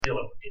deal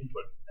of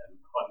input and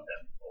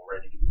content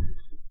already.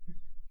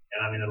 And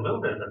I mean, a little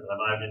bit of it, and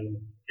I've been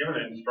given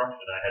an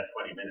instruction I had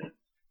 20 minutes.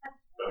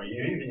 So you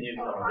even use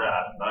some of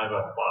that, and I've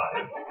got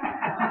 5.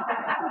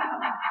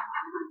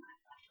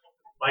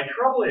 My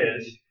trouble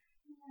is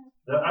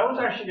that I was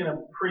actually going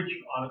to preach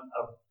on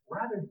a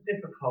rather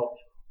difficult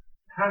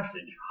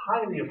passage,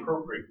 highly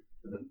appropriate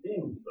to the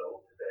theme,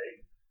 though,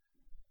 today.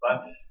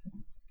 But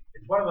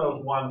it's one of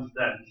those ones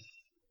that,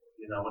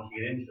 once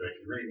you get into it,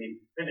 you really need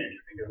to finish,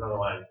 because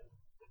otherwise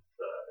it's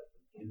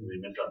an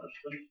easily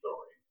misunderstood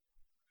story.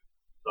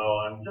 So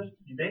I'm just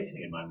debating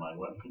in my mind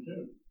what to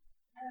do.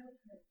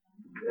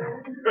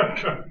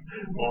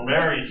 Well,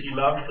 Mary, she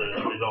loves it.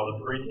 She's all the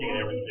preaching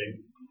and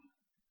everything.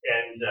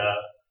 And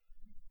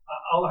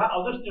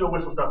I'll just do a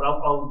whistle stop.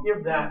 I'll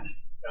give that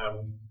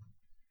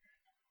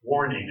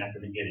warning at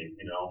the beginning.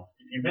 If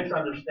you're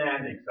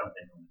misunderstanding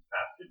something from this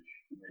passage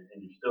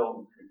and you're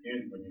still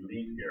confused when you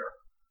leave here,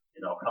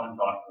 come and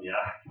talk to me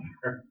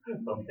after.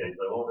 Okay,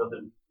 so I won't have to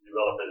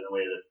develop it in a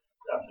way that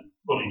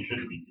fully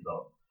should be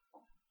developed.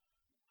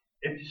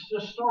 It's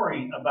a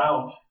story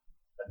about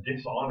a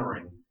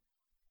dishonoring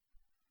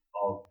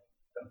of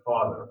the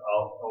father.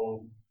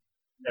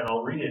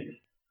 I'll read it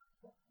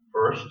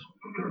first,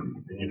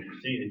 and you can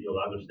see that you'll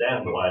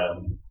understand why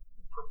I'm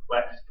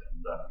perplexed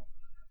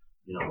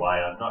and why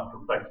I'm not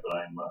perplexed, but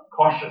I'm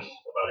cautious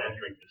about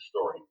entering this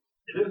story.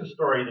 It is a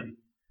story that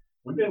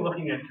we've been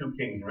looking at 2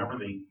 kings. Remember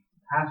the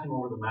passing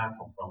over the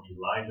mantle from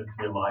Elijah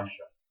to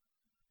Elisha,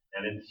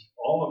 and it's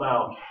all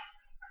about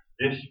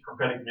this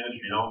prophetic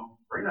ministry.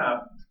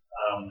 Brina,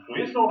 who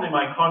is normally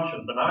my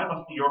conscience, but now I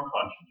must be your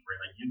conscience,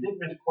 Brina. You did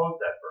misquote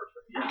that verse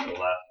at the end of the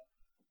last.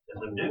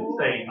 It didn't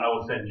say, I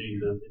will send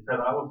Jesus. It said,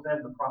 I will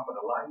send the prophet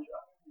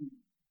Elijah,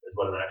 is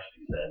what it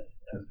actually said.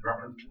 And it's a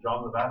reference to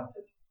John the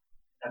Baptist.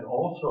 And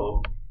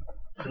also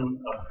to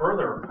a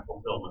further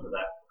fulfillment of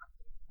that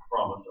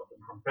promise of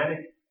the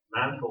prophetic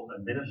mantle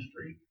and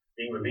ministry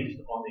being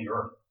released on the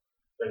earth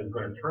that is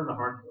going to turn the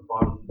hearts of the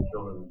fathers to the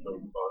children and the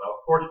children of God. Now,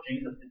 of course,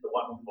 Jesus is the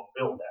one who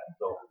fulfilled that.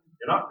 So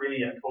you're not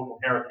really a total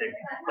heretic,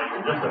 but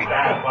you're just a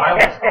bad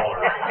Bible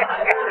scholar.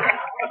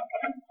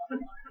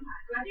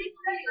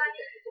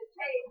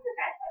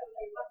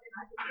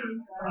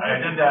 I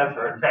didn't ask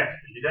for a text.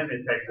 She didn't me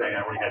a text saying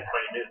I only had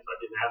 20 minutes, so I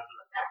didn't answer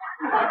it.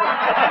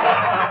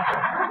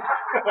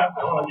 I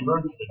don't want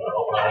emergency,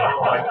 girl.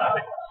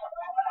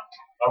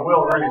 I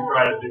will really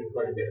try to do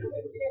 20 minutes.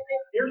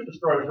 Here's the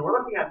story. So we're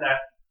looking at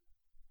that.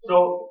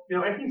 So,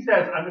 if he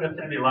says, I'm going to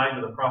send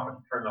Elijah the prophet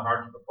to turn the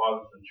hearts of the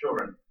fathers and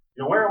children,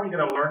 where are we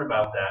going to learn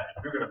about that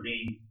if we're going to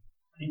be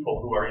people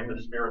who are in the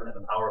spirit and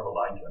the power of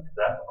Elijah? Because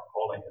that's our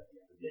calling at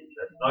the end of the age.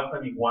 It's not going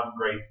to be one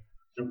great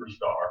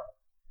superstar.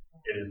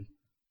 It is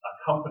a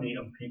company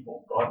of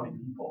people, godly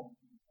people,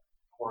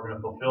 who are going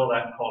to fulfill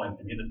that calling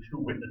to be the 2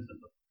 witnesses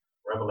of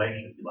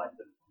Revelation, if you like,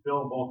 to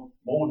fulfill both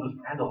Moses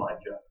and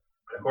Elijah.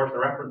 And of course,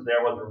 the reference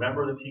there was,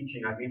 remember the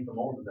teaching I gave to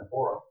Moses at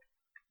Horeb.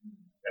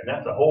 And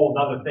that's a whole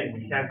other thing.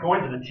 We can't go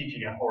into the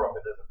teaching at Horeb,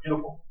 but there's a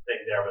beautiful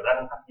thing there, but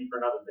that will have to be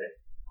for another day.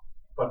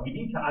 But we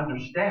need to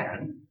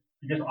understand,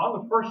 because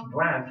on the first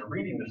glance of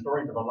reading the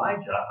stories of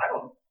Elijah, I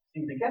don't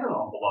seem to get an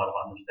awful lot of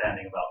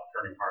understanding about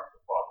turning hearts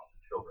of fathers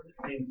and children. It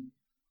seems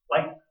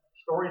like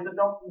stories that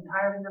don't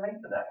entirely relate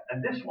to that.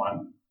 And this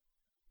one,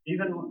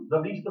 even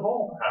the least of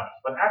all, perhaps,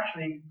 but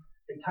actually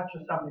it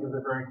touches something at the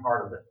very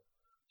heart of it.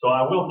 So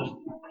I will just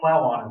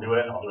plow on and do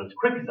it. I'll do it as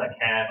quick as I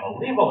can. I'll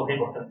leave all the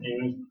people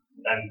confused,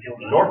 and it'll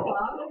be your fault.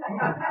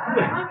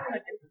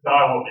 No,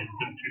 I won't be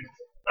confused.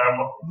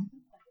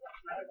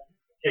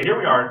 Okay, here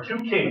we are, 2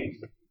 kings.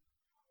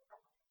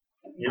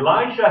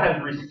 Elisha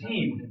has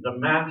received the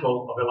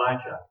mantle of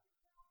Elijah.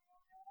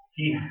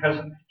 He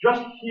has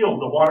just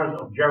healed the waters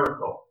of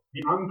Jericho,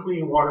 the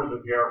unclean waters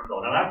of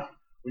Jericho. Now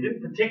we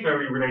didn't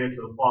particularly relate it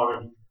to the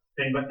fathers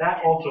thing, but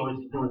that also is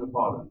to do with the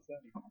fathers.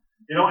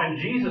 And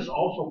Jesus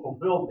also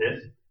fulfilled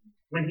this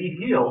when he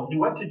healed. He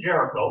went to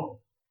Jericho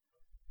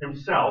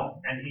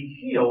himself, and he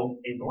healed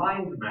a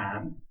blind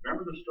man.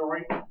 Remember the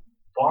story?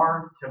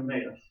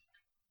 Bartimaeus.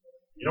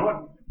 You know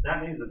what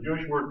that means? The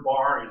Jewish word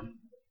bar is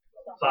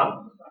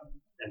son,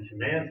 and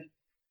Timaeus,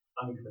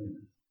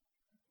 uncleanness.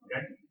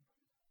 Okay?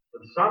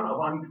 The son of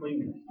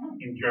uncleanness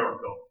in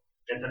Jericho.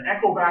 It's an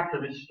echo back to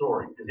this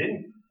story. Because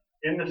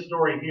in the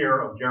story here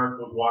of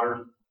Jericho's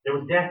waters, there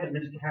was death and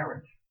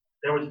miscarriage.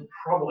 There was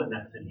trouble in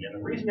that city. And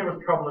the reason there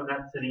was trouble in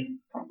that city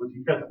was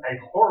because a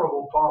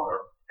horrible father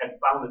had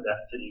founded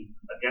that city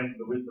against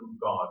the wisdom of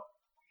God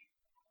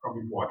from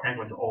before. I can't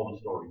go into all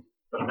the stories.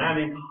 But a man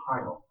named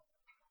Hiel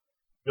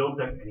built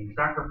it, and he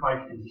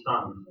sacrificed his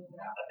sons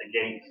at the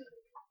gates.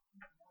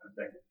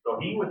 So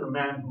he was a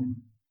man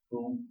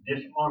who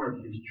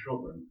dishonored his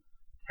children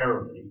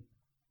terribly.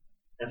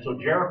 And so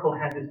Jericho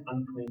had this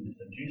uncleanness,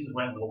 and Jesus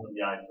went and opened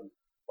the eyes of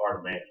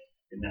Bartimaeus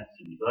in that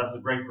city. So that's a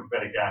great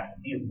prophetic act.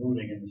 He is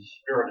moving in the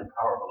spirit and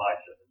power of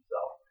Elijah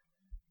himself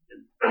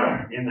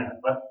in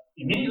that. But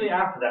immediately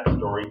after that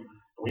story,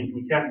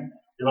 we can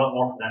develop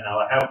more from that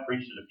now. I haven't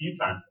preached it a few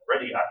times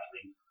already,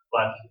 actually,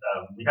 but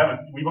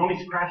we've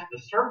only scratched the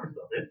surface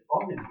of it,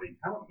 obviously,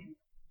 haven't we?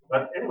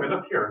 But anyway,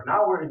 look here.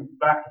 Now we're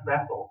back to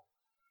Bethel.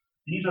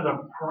 These are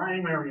the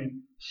primary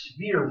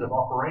spheres of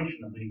operation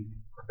of the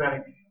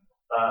prophetic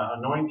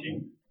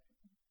anointing.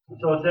 And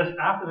so it says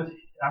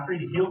after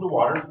he healed the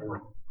waters were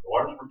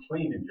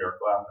clean in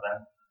Jericho after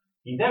that.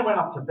 He then went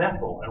up to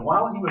Bethel, and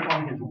while he was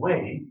on his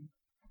way,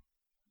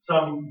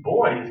 some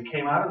boys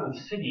came out of the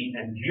city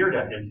and jeered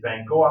at him,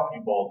 saying, "Go up,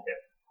 you bald head.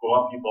 Go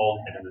up, you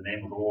bald head, in the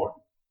name of the Lord."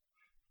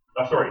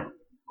 Go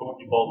up,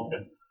 you bald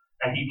head.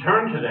 And he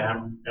turned to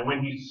them, and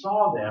when he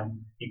saw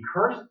them, he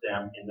cursed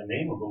them in the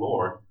name of the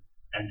Lord.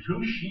 And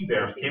 2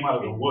 she-bears came out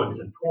of the woods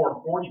and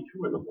tore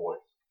 42 of the boys.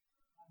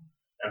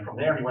 And from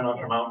there he went on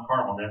to Mount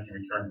Carmel, and then he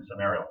returned to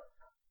Samaria.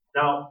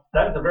 Now,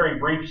 that is a very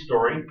brief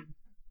story.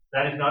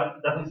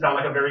 Doesn't sound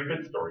like a very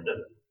good story, does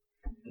it?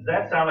 Does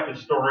that sound like a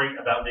story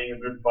about being a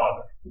good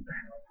father?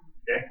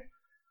 Okay?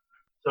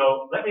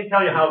 So let me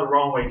tell you how the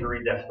wrong way to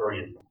read that story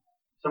is.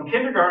 Some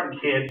kindergarten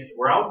kids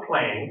were out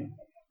playing.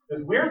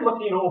 This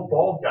weird-looking old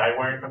bald guy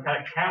wearing some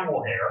kind of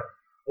camel hair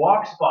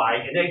walks by,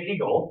 and they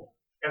giggle,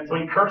 and so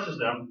he curses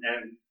them,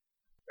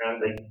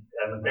 and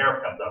the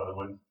bear comes out of the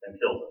woods and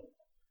kills them.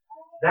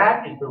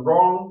 That is the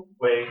wrong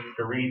way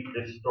to read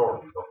this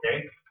story,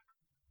 okay?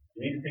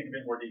 You need to think a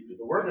bit more deeply.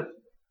 The word that's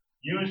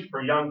used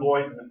for young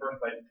boys in the first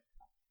place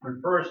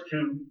refers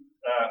to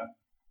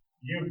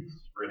youths,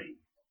 really.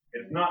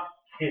 It's not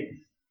kids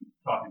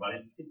talking about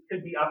it. It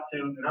could be up to,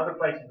 in other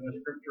places in the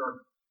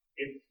scripture,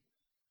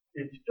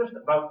 it's just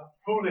about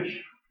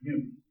foolish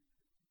youth.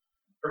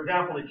 For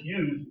example, it's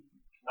used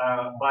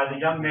by the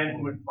young men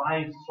who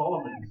advised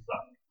Solomon's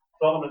son.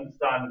 Solomon's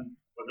son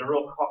was a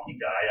real cocky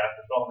guy.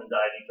 After Solomon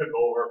died, he took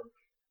over,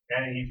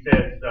 and he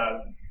says,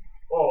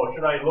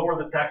 should I lower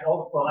the tax?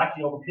 All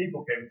the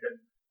people came and said,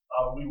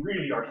 we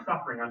really are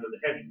suffering under the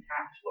heavy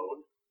tax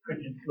load.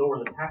 Could you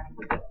lower the taxes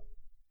a bit?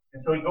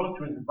 And so he goes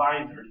to his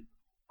advisors.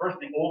 First,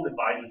 the old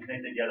advisors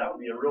think that, that would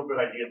be a real good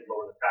idea to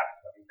lower the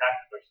taxes. I mean,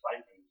 taxes are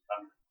stifling this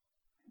country.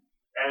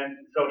 And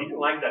so he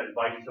didn't like that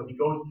advice, so he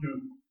goes to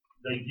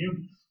the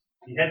youths.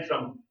 He had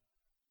some,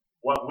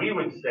 what we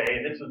would say,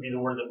 and this would be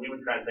the word that we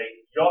would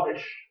translate,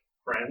 yobbish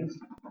friends.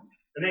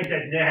 And they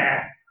said,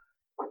 nah,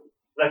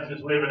 let's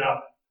just live it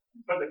up.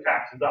 Put the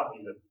taxes up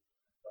even.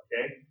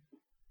 Okay?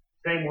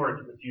 Same word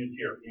that's used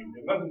here.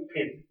 It wasn't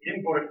kids. He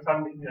didn't go to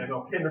some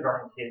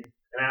kindergarten kids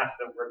and ask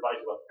them for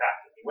advice about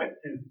taxes. He went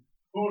to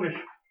foolish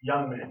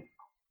young men.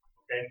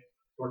 Okay?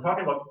 So we're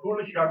talking about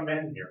foolish young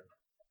men here.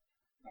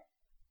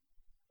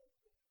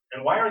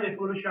 And why are they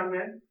foolish young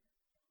men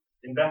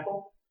in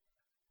Bethel?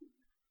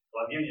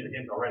 Well, I've given you the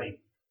hint already.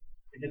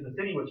 Because the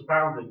city was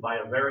founded by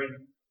a very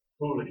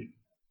foolish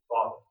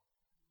father.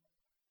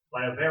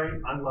 By a very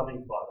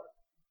unloving father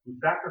who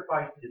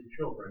sacrificed his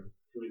children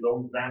to his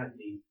own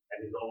vanity and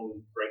his own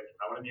greatness.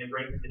 I want to be a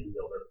great city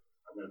builder.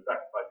 I'm going to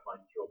sacrifice my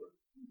children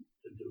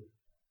to do it.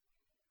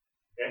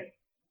 Okay?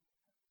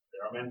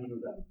 There are men who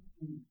do that.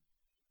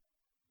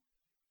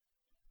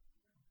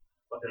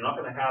 But they're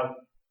not going to have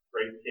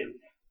great kids,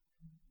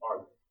 are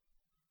they?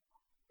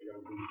 They're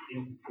going to be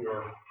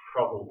insecure,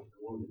 troubled,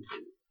 wounded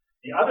kids.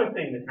 The other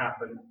thing that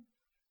happened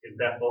in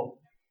Bethel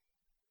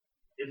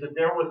is that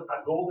there was a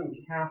golden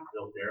calf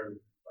built there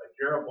by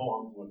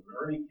Jeroboam, who was an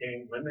early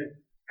king.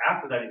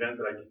 After that event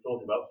that I just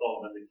told you about,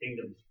 Solomon, the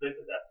kingdom split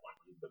at that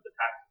point. When he put the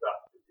taxes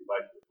up to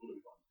divide the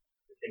foolish ones,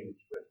 the kingdom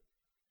split.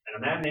 And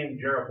a man named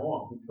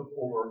Jeroboam, who took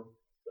over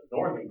the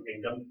northern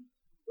kingdom,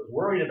 was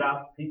worried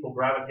about people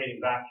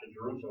gravitating back to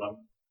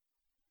Jerusalem.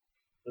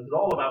 This is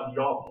all about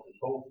Yob, this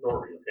whole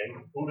story,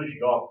 okay? Foolish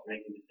Yob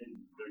making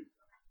decisions to do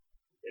stuff,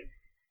 okay?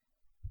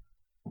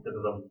 Because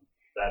of the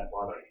bad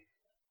fathering.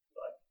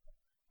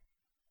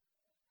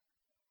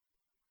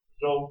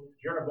 So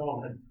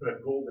Jeroboam had put a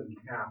golden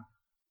calf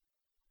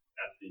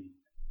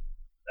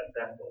at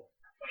Bethel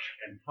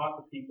and taught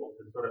the people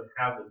to sort of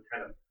have this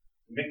kind of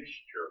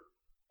mixture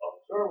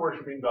of sort of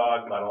worshiping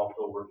God, but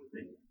also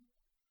worshiping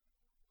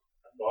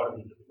a god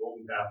of Egypt. The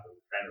golden calf was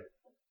kind of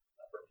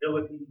a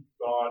fertility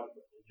god of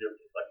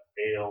Egypt, like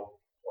Baal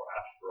or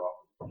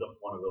Ashtaroth, just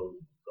one of those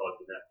gods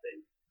in that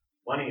day.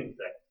 Money and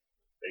sex,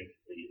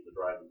 basically, is the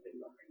driving thing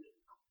behind it.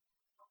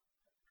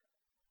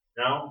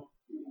 Now,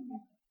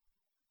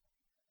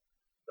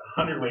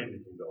 100 ways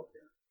we can go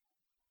here.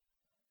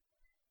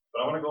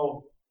 But I want to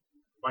go,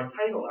 my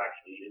title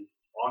actually is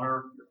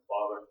Honor Your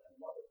Father and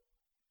Mother.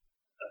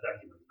 That's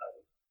actually my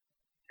title.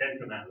 10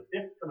 Commandments.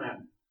 Fifth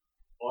commandment.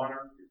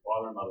 Honor your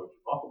father and mother.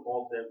 Apostle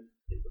Paul says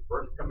it's the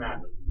first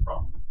commandment in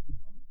promise.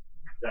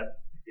 That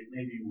it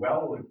may be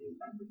well with you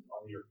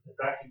on the earth.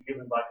 It's actually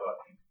given by God.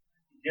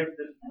 He gives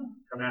this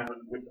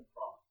commandment with a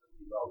promise that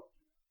be well with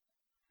you.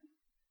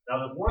 Now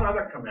there's one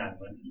other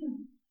commandment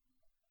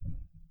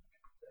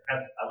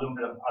has a little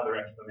bit of other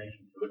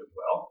explanation to it as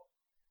well,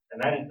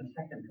 and that is the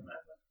second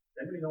commandment.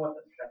 Does anybody know what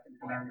the second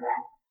commandment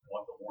is?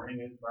 What the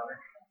warning is about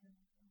it?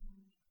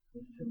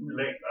 It's to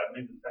relate. I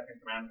believe the second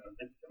commandment and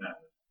the sixth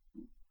commandment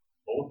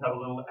both have a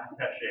little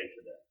attaché to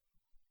them.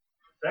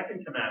 The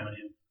second commandment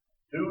is,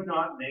 do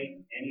not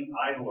make any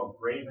idol of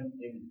graven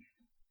image,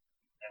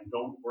 and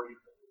don't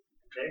worship it.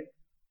 Okay?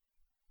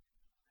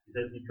 He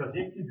says, because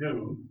if you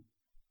do,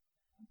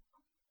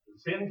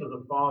 sins of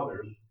the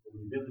fathers will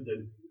be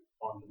visited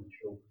onto the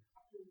children.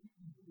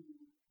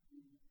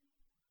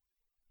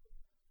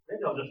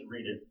 Maybe I'll just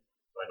read it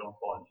so I don't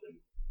fall into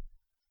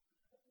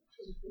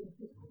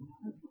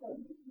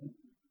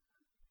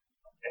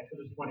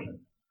Exodus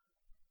 20.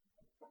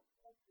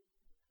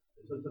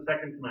 This is the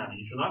second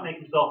commandment. You shall not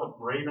make yourself a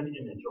graven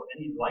image or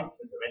any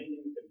likeness of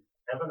anything in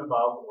heaven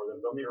above, or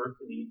that is on the earth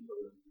beneath, or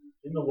that is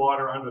in the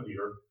water under the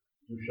earth.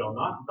 You shall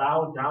not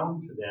bow down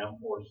to them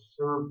or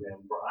serve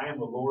them, for I am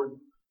the Lord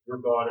your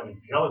God, and a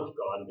jealous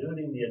God,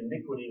 visiting the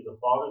iniquity of the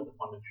fathers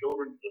upon the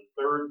children to the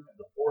third and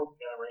the fourth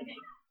generation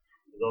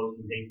of those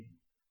who hate me.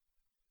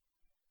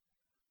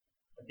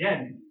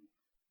 Again,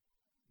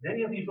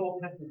 many of these Old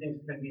Testament things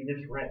can be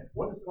misread.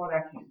 What is God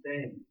actually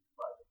saying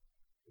by this?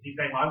 Is he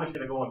saying, well, I'm just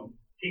going to go and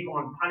keep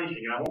on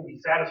punishing, and I won't be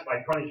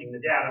satisfied punishing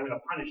the dad. I'm going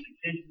to punish the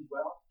kids as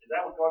well? Is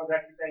that what God is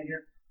actually saying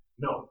here?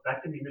 No,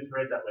 that can be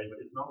misread that way, but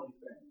it's not what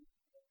he's saying.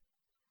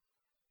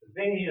 The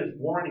thing he is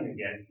warning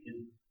against is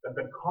that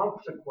the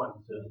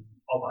consequences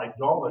of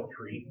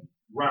idolatry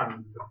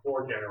run to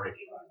 4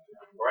 generations.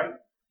 Right?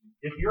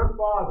 If your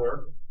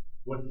father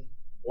was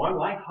one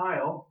like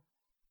Hiel,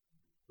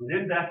 who's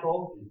in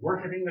Bethel, he's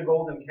worshiping the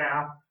golden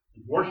calf,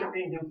 he's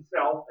worshiping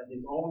himself and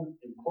his own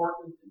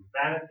importance, his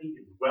vanity,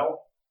 his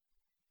wealth,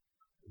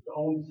 his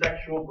own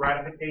sexual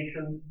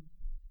gratification,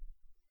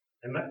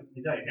 and let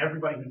me tell you,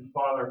 everybody whose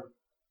father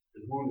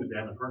has wounded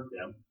them and hurt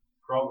them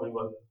probably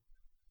was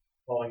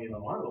falling in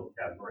on one of those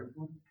categories.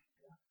 Let's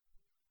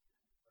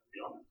be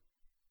honest.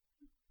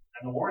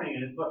 And the warning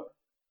is, look,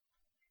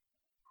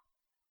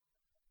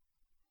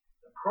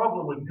 the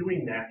problem with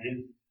doing that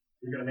is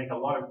you're going to make a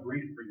lot of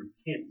grief for your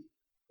kids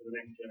for the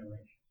next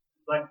generation.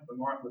 It's like what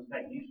Martin was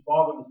saying, these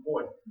fatherless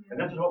boys. And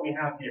this is what we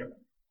have here.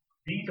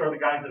 These are the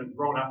guys that have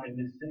grown up in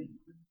this city.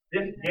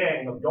 This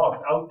gang of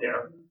dogs out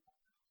there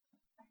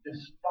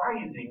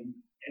despising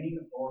any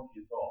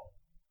authority at all.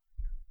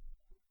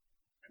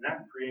 And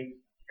that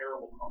creates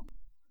terrible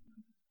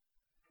consequences.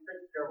 It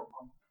creates terrible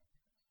consequences.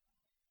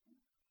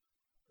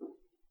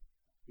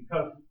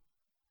 Because,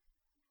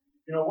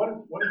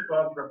 what is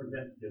God's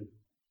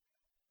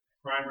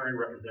primary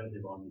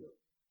representative on the earth?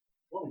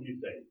 What would you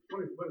say?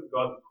 What is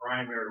God's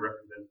primary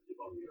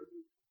representative on the earth?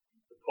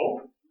 The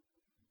Pope?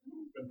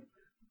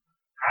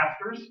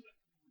 Pastors?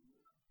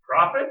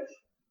 Prophets?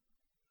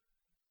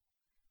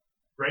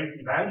 Great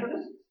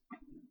evangelists?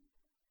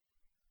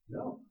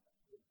 No.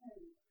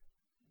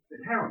 The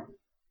parents.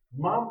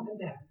 Mom and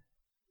dad.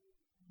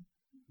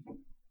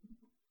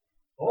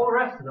 All the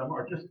rest of them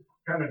are just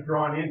kind of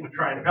drawn in to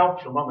try and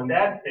help the mom and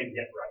dad thing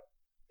get right.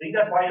 See,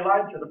 that's why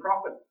Elijah the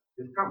prophet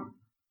is coming.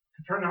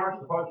 To turn the hearts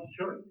of the fathers to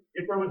children.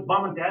 If there was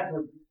mom and dad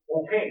who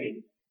were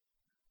okay,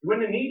 you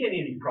wouldn't need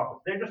any of these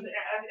prophets. They're just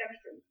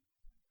extras.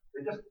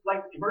 They're just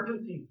like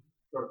emergency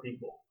sort of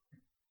people.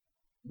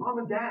 Mom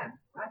and dad.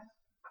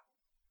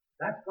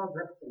 That's God's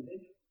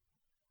representation.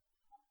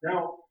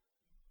 Now,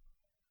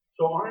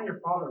 so honor your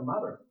father and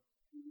mother.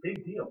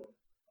 Big deal.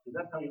 Because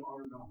that's how you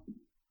honor God.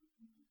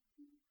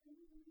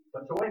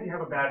 But so what if you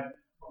have a bad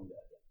mom and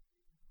dad?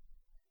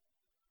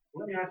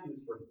 Well, let me ask you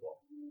this first of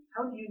all.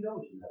 How do you know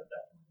you had a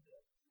bad mom and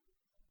dad?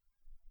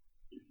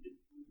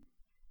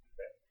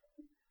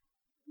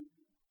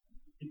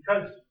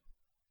 Because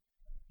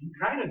you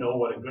kind of know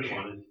what a good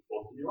one is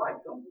supposed to be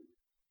like, don't you?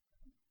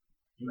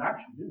 You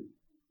actually do.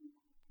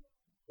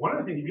 One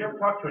of the things, if you ever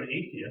talk to an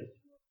atheist,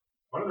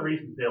 one of the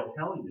reasons they'll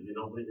tell you they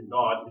don't believe in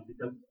God is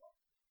because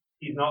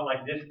he's not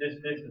like this,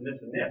 and this, and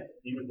this.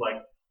 He was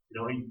like,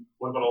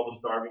 what about all the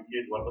starving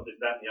kids? What about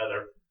this, that, and the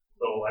other?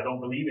 So I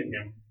don't believe in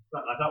him.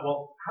 But I thought,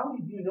 well, how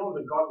did you know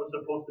that God was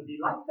supposed to be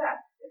like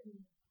that?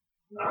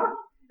 Huh?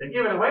 They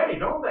give it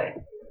away, don't they?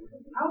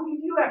 How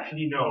did you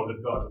actually know that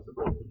God is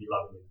supposed to be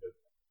loving and good?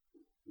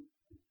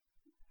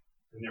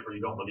 And therefore you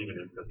don't believe in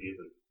him because he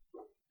isn't.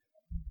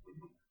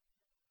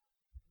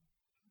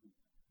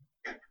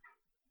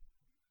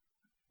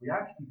 We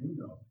actually do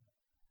know.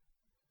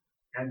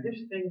 And this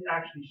thing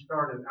actually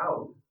started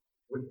out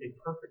with a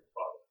perfect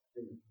father.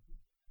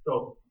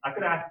 So I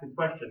could ask the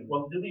question,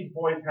 well, do these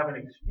boys have an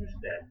excuse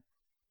then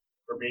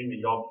for being the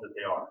yokes that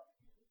they are?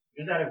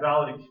 Is that a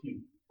valid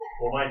excuse?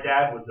 Well, my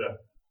dad was a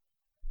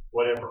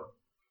whatever,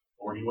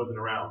 or he wasn't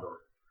around,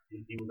 or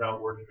he was out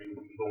worshiping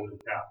the golden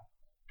calf,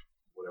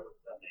 whatever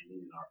that may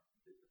mean in our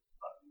business.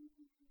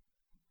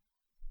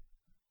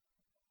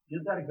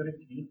 Is that a good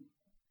excuse?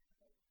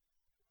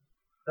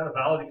 Is that a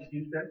valid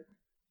excuse then?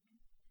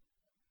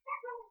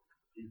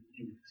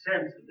 You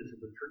sense that this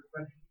is a trick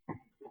question.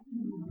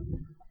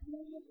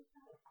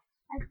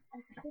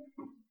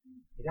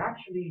 It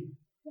actually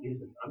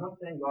isn't. I'm not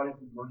saying God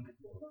isn't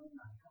merciful,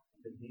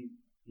 because He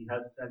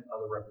has sent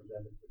other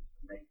representatives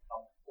to make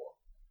up for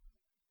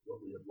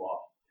what we have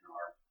lost in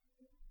our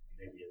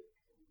maybe in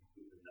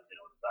a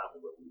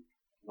family where we've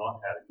not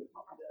had a good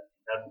mom and dad.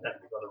 He has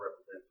sent his other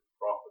representatives,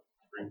 prophets,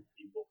 great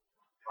people,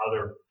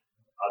 other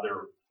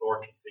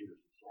authority figures,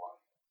 and so on.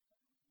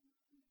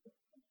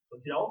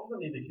 But see,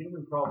 ultimately, the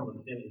human problem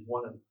of sin is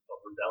one of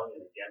rebellion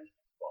against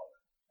the Father,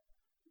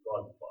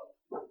 God the Father,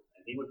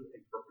 and He was a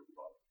perfect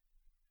Father.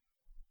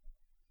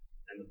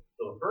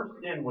 first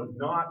sin was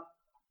not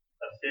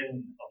a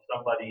sin of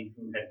somebody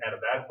who had had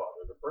a bad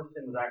father. The first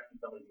sin was actually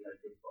somebody who had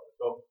a good father.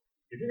 So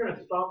if you're going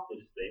to stop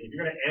this thing, if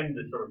you're going to end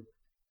this sort of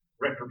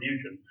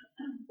retribution,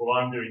 well,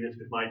 I'm doing this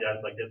because my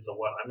dad's like this, so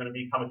what? I'm going to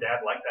become a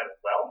dad like that as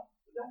well?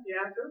 Is that the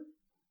answer?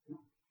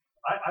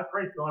 I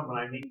praise God when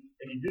I meet,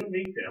 and you do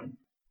meet them,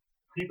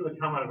 people that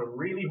come out of a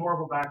really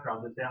horrible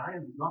background that say, I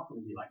am not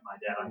going to be like my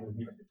dad, I'm going to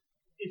be like this.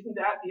 Isn't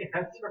that the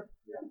answer?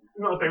 Yeah.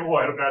 You don't say, well,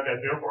 I had a bad dad,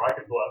 therefore I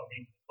can go out and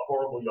be a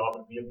horrible job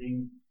and be a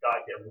mean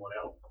guy to everyone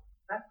else.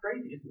 That's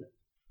crazy, isn't it?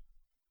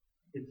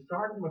 It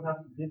started with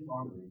us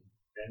dishonoring,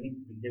 and it needs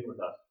to begin with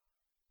us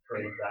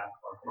turning back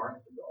our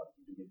hearts to God to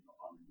begin to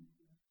honor Him.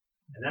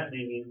 And that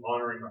may mean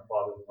honoring our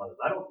fathers and mothers.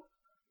 I don't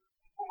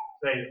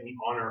say that we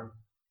honor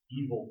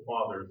evil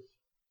fathers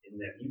in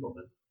their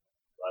evilness,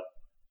 but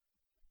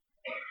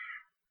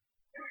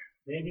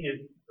maybe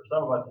for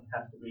some of us it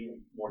has to be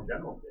more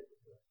general thing.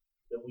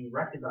 That we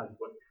recognize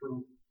what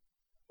true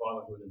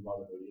fatherhood and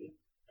motherhood is,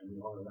 and we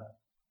honor that,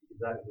 because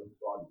that is what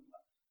God is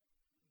like.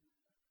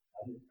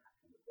 That is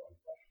what God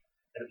is like.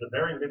 And it's a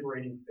very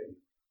liberating thing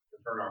to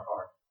turn our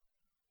hearts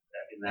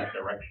in that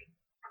direction.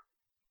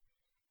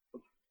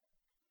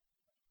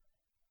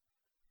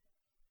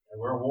 And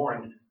we're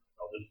warned,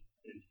 I'll just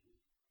finish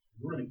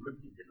really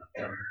quickly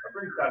here. I'll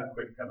bring that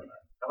quick, haven't I?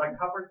 Have I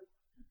covered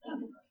a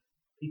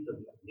piece of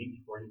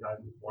meat for you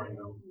guys this morning,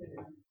 though?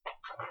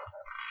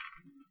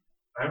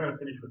 I'm going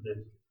to finish with this,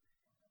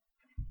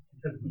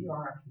 because we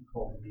are actually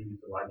called to be the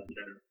Elijah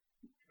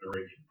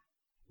generation.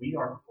 We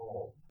are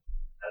called,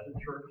 as a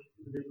church,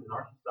 in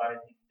our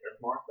society. There's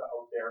Martha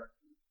out there.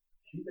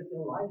 She's like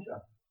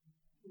Elijah.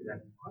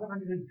 What am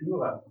I going to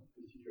do about this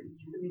situation?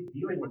 She's going to be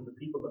dealing with the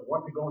people that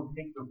want to go and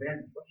take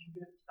revenge. What's she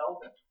going to tell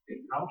them?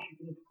 How is she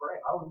going to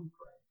pray? How will we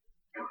pray?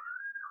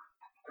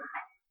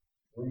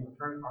 We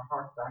turn our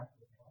hearts back to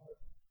the Father.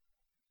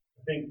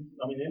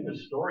 In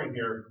this story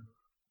here,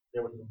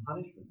 there was some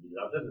punishment. It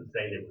doesn't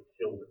say they were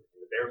killed.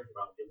 The bears came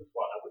out and gave us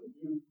what? Now, wouldn't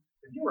you,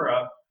 if you were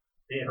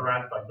being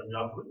harassed by somebody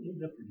else, wouldn't you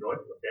just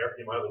rejoice if a bear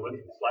came out of the woods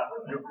and slapped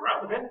him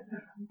around a bit?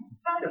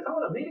 Some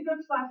of them need a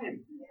good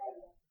slapping.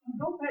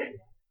 Don't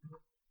they?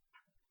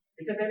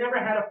 Because they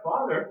never had a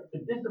father to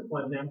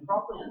discipline them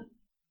properly.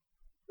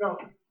 A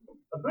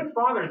good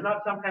father is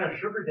not some kind of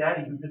sugar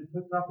daddy who just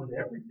puts up with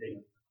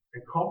everything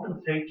and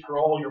compensates for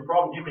all your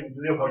problems. You can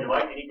live how you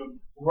like, and he goes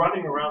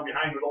running around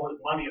behind with all his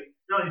money. You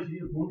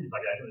see these movies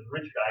like that. This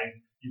rich guy,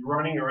 he's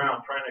running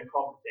around trying to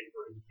compensate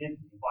for his kids.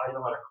 He's buying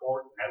them out of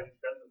court and has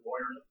expensive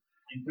lawyers.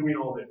 He's doing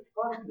all this.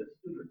 God isn't a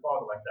stupid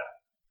father like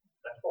that.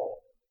 That's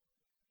all.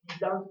 He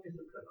does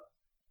discipline us.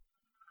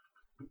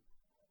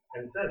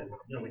 And it says,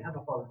 we have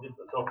a father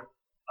discipline. So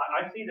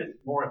I see this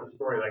more as a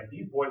story like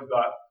these boys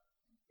got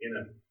in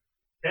a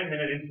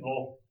 10-minute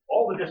interval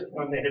all the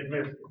discipline they had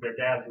missed if their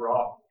dads were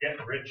off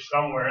getting rich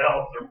somewhere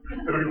else or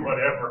doing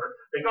whatever.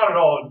 They got it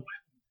all in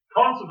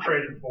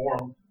concentrated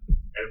form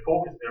and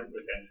focus their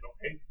attention,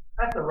 okay?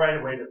 That's the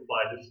right way to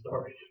apply this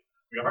story.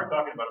 We are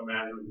talking about a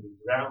man who is an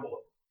example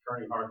of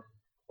turning hearts to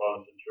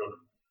fathers and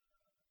children.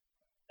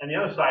 And the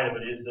other side of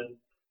it is that,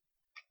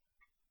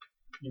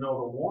 the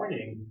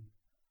warning,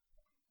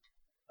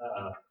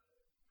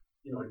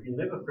 if you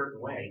live a certain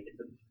way, it's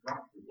a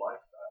destructive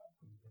lifestyle.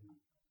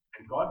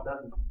 And God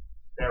doesn't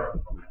spare us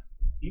from that.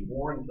 He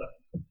warns us.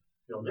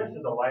 This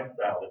is a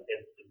lifestyle that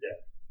gets to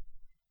death.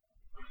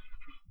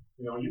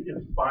 You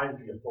despise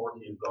the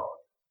authority of God.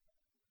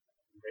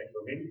 Okay,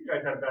 so maybe you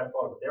guys had a bad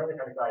father, but there they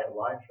had a guy,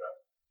 Elisha,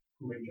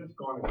 who had just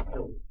gone and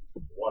killed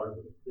the waters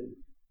of the city.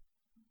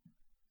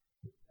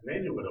 And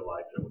they knew what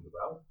Elijah was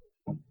about.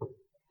 And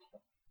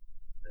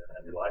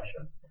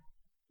Elisha.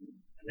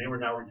 And they were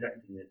now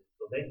rejecting it.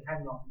 So they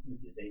had an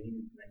opportunity. They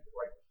needed to make the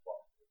right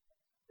response.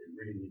 They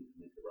really needed to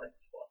make the right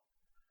response.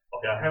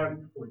 Okay, I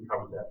haven't fully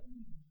covered that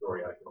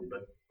story actually,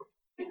 but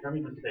let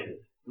me just say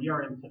this. We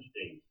are in such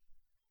days.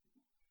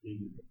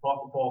 The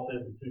Apostle Paul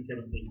says in 2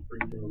 Timothy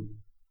 3:2,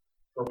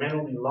 for men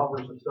will be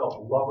lovers of self,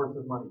 lovers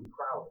of money,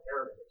 proud,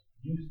 arrogant,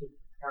 abusive,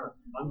 parents,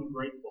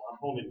 ungrateful,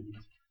 unholy.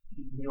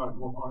 We want to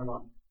go on and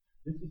on.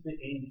 This is the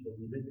age that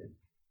we live in.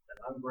 An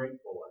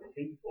ungrateful, and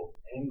hateful,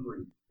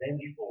 angry,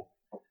 vengeful,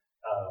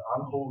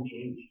 unholy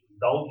age,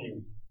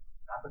 indulging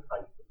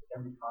appetites of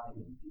every kind,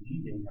 and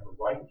believing have a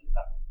right to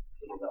that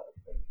thing.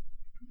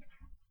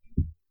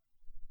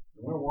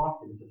 And we're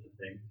walking such a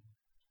thing,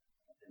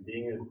 and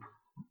being an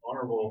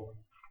honorable,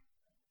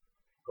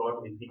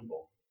 godly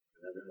people.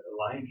 And an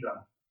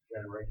Elijah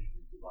generation,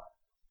 if you like.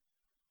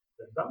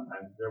 That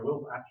sometimes there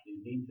will actually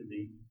need to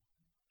be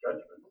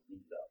judgment.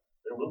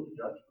 There will be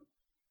judgment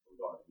from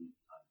God in these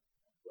times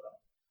as well.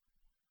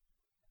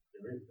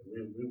 There is.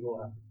 We will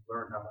have to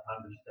learn how to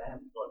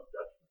understand God's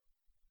judgment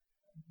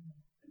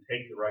and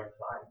take the right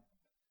side.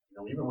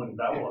 Even when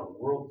Babylon,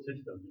 the world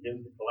system,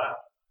 begins to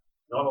collapse,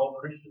 not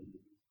all Christians,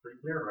 it's pretty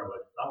clear,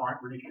 but some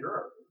aren't really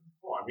sure.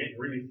 I'm getting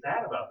really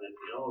sad about this.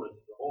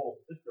 The whole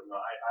system.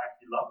 I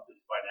actually love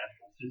this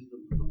financial system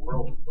of the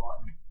world and so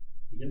on.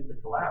 Begins to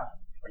collapse.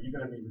 Are you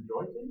going to be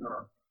rejoicing,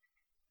 or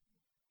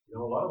a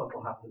lot of us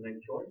will have to make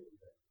choices?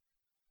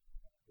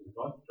 Because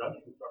God's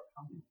judgments are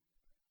coming.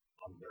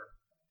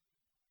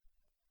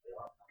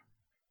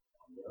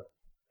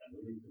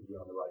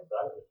 on the right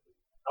side of it.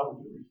 How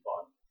will you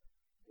respond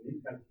in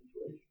these kinds of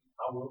situations?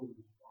 How will we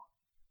respond?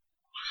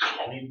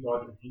 I need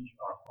God to teach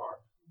our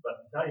hearts.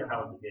 But to tell you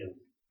how it begins,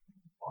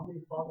 honor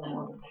your father and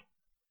mother.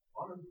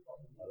 Honor your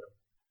father and mother.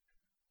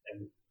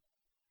 And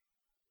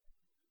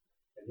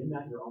in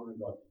that you're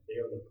honoring God. They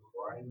are the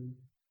primary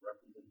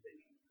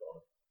representation of God.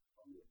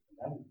 And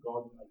that is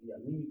God's idea.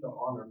 We need to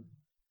honor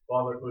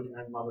fatherhood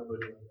and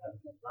motherhood as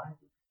an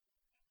assignment.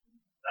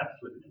 That's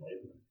slipping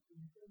away, isn't it?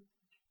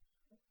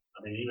 I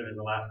mean, even in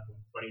the last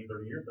 20,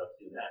 30 years, I've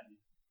seen that.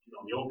 You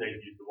know, in the old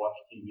days, you used to watch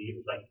TV. It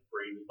was like the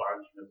Brady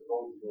Bunch, and it was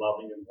always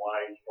loving and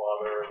wise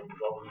father, and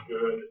God was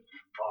good, and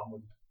mom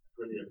was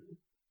brilliant.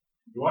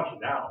 You watch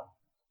it now,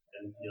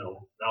 and, you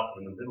know,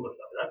 Malcolm in the Middle or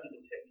something, that's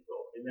even taken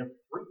over. I mean, they're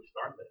freaks,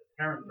 aren't they?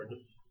 Parents are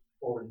just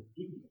forward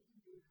idiots,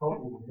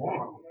 total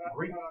morons,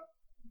 freaks.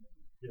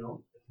 You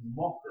know, it's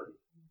mockery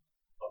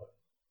of it.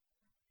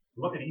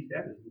 Look at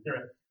EastEnders.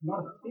 There's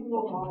not a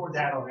single mom or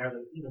dad on there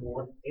that's even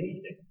worth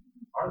anything,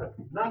 are there?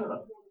 None of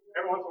them.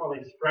 Every once in a while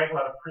they straggle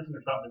out of prison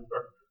or something and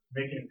start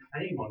making a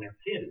claim on their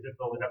kids as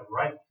though they have a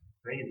right to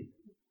say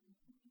anything.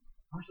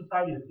 Our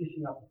society is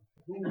dishing up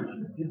foolish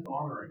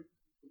dishonoring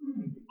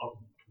of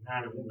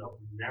man and woman,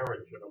 of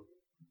marriage, of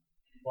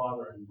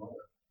father and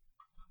mother.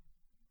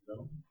 You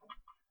know?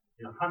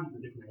 In hundreds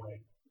of different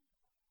ways.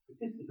 But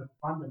this is a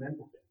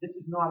fundamental thing. This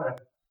is not a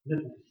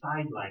little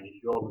sideline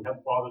issue. Oh, we have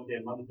Father's Day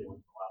and Mother's Day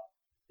once in a while.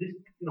 This,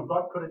 you know,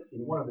 God put it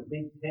in one of the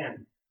big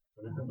 10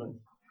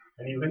 commandments,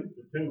 and He linked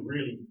it to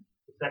really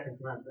the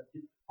second commandment.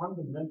 It's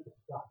fundamental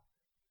stuff.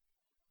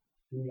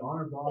 Do we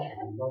honor God?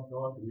 Do we love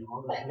God? Do we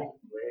honor His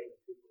way,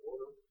 His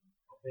order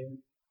of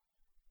things?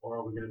 Or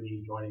are we going to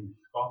be joining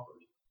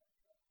scoffers?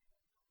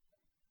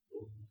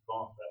 Those who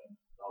scoff at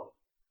knowledge,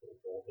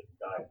 those that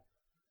die,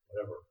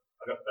 whatever.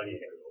 I got plenty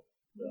of hair though.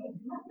 So.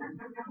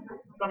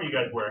 Some of you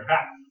guys wear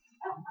hats.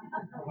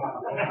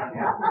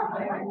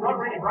 Not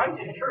really right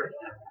in church.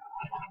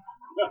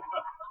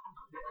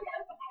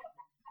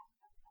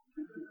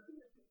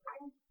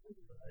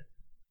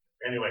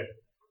 Anyway,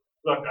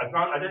 look,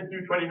 I didn't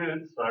do 20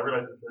 minutes, so I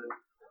realized it.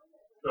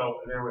 So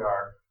there we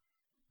are.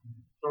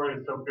 Story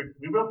is so good.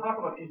 We will talk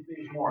about these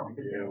things more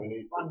because we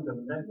need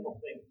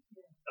fundamental things.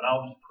 And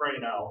I'll just pray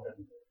now,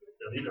 and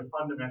these are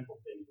fundamental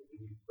things that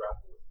we need to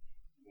grapple with.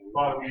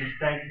 Father, we just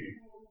thank you.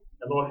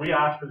 And Lord, we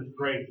ask for this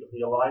grace of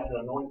the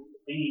Elijah anointing to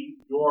be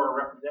your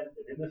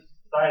representative in this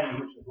society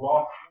which has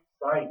lost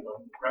sight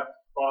of perhaps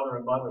father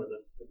and mother,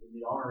 that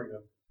the honoring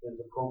of is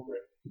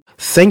appropriate.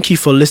 Thank you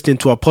for listening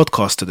to our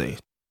podcast today.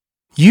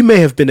 You may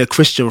have been a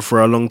Christian for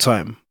a long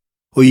time,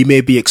 or you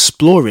may be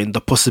exploring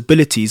the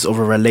possibilities of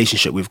a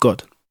relationship with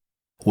God.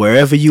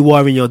 Wherever you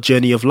are in your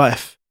journey of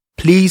life,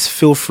 please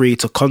feel free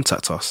to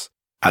contact us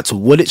at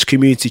Woolwich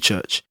Community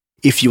Church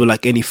if you would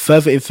like any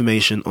further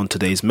information on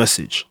today's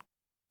message.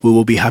 We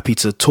will be happy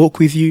to talk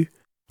with you,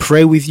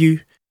 pray with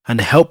you, and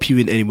help you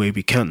in any way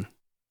we can.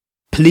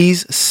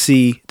 Please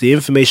see the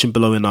information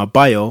below in our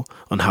bio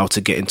on how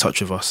to get in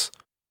touch with us.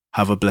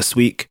 Have a blessed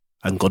week,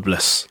 and God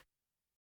bless.